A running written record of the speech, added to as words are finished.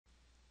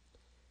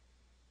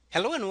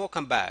Hello and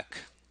welcome back.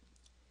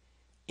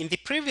 In the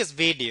previous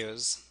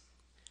videos,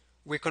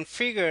 we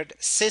configured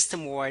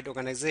system-wide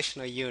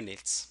organizational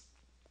units.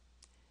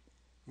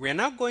 We are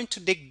now going to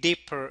dig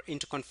deeper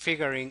into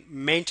configuring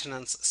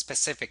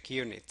maintenance-specific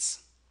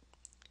units.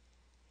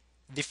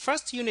 The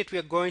first unit we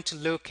are going to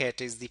look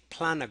at is the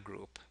planner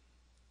group.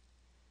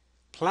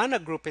 Planner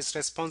group is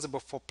responsible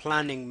for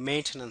planning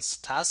maintenance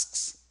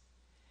tasks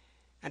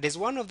and is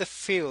one of the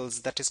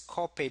fields that is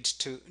copied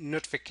to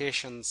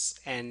notifications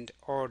and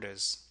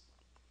orders.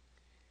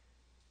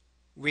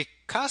 We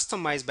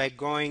customize by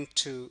going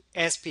to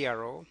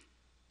SPRO,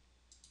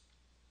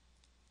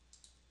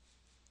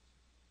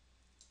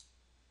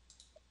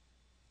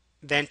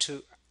 then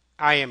to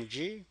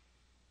IMG,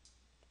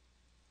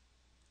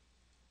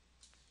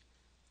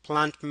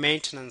 Plant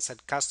Maintenance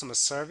and Customer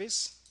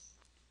Service,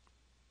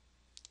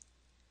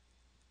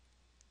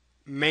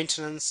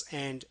 Maintenance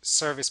and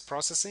Service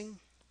Processing,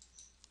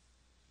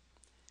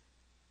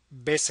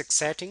 Basic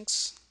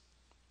Settings,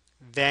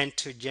 then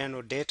to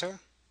General Data,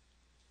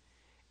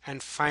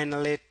 and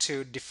finally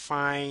to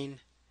define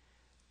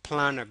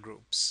planner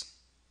groups.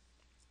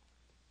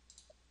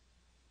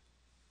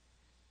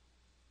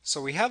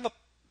 So we have a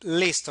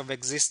list of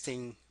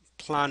existing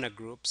planner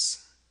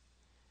groups.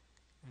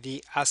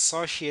 The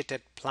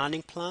associated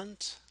planning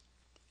plant,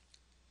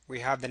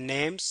 we have the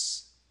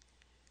names,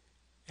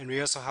 and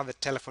we also have the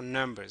telephone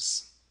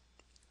numbers.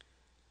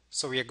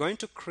 So we are going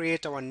to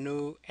create our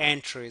new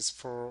entries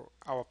for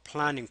our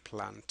planning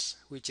plant,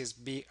 which is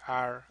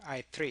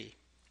BRI3.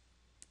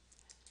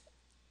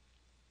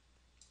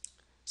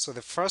 So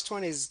the first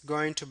one is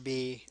going to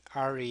be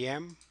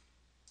REM.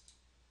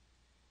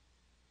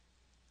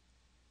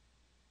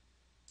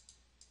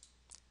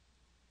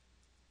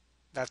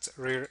 That's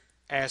Real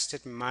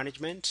Estate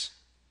Management,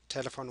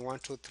 telephone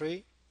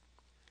 123.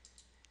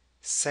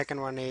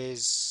 Second one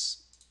is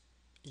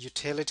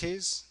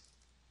Utilities.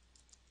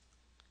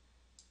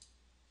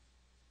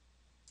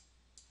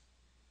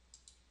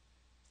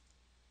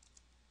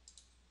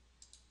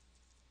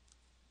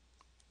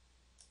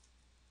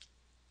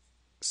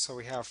 So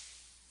we have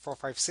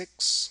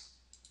 456.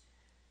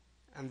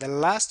 And the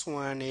last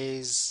one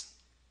is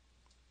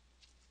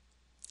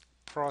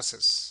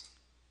Process.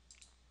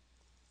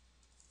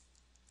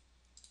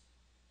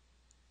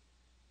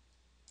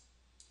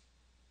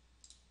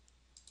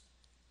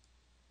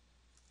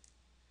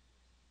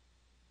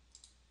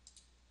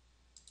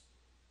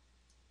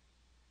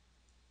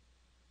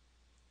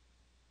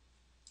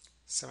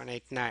 Seven,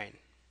 eight, nine.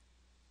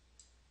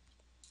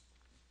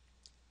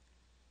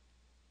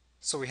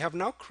 So we have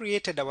now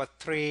created our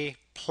three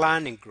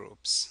planning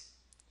groups,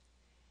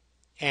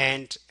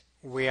 and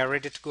we are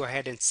ready to go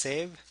ahead and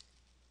save.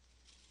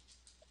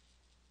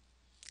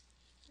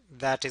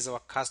 That is our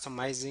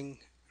customizing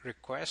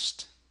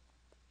request.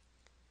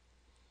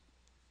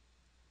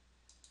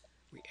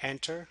 We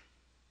enter,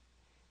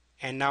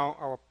 and now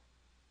our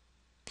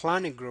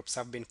planning groups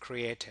have been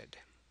created.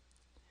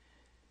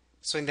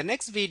 So in the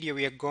next video,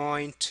 we are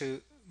going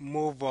to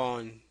move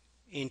on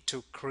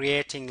into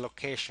creating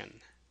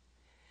location.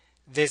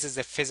 This is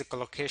the physical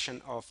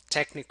location of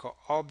technical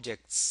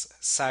objects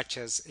such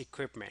as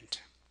equipment.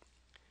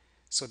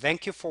 So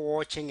thank you for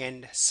watching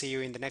and see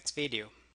you in the next video.